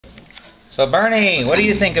So Bernie, what do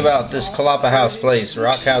you think about this Kolapa House place,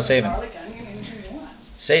 Rock House Haven?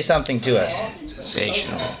 Say something to us.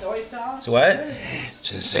 Sensational. It's what?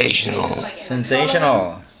 Sensational.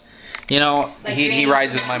 Sensational. You know, he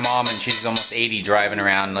rides with my mom and she's almost 80 driving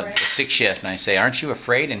around the stick shift, and I say, aren't you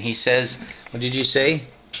afraid? And he says, what did you say?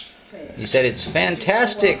 He said it's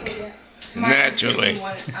fantastic. Naturally.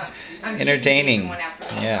 Entertaining.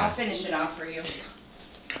 Yeah. I'll finish it off for you.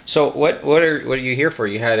 So what are you here for?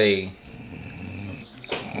 You had a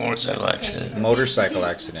Motorcycle accident. motorcycle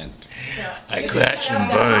accident. I crashed and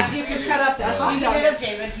burned. You can cut up that hot dog. Get it up,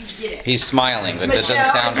 David. Get it. He's smiling, but that doesn't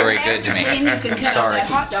sound very good to me. You can cut up Sorry. that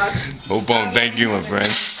hot dog. Oh, bon, thank you, my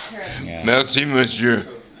friend. Yeah. Merci, monsieur.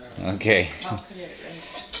 Okay.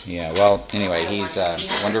 Yeah, well, anyway, he's a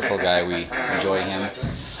wonderful guy. We enjoy him.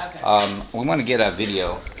 We want to get a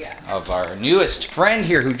video of our newest friend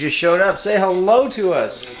here who just showed up. Say hello to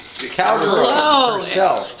us. Cowgirl Hello.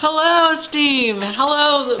 herself. Hello, Steve.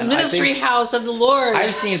 Hello, the And I ministry think- house of the Lord. I've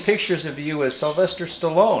seen pictures of you as Sylvester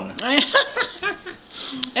Stallone.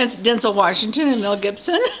 It's Denzel Washington and Mel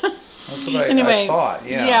Gibson. That's what Anyway, I thought,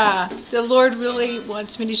 yeah. the Lord really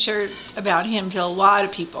wants me to share about him to a lot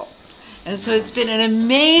of people. And so it's been an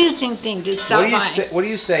amazing thing to stop by. What do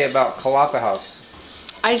you say about Kolapa House?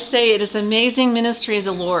 I say it is amazing ministry of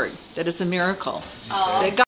the Lord. That is a miracle. That God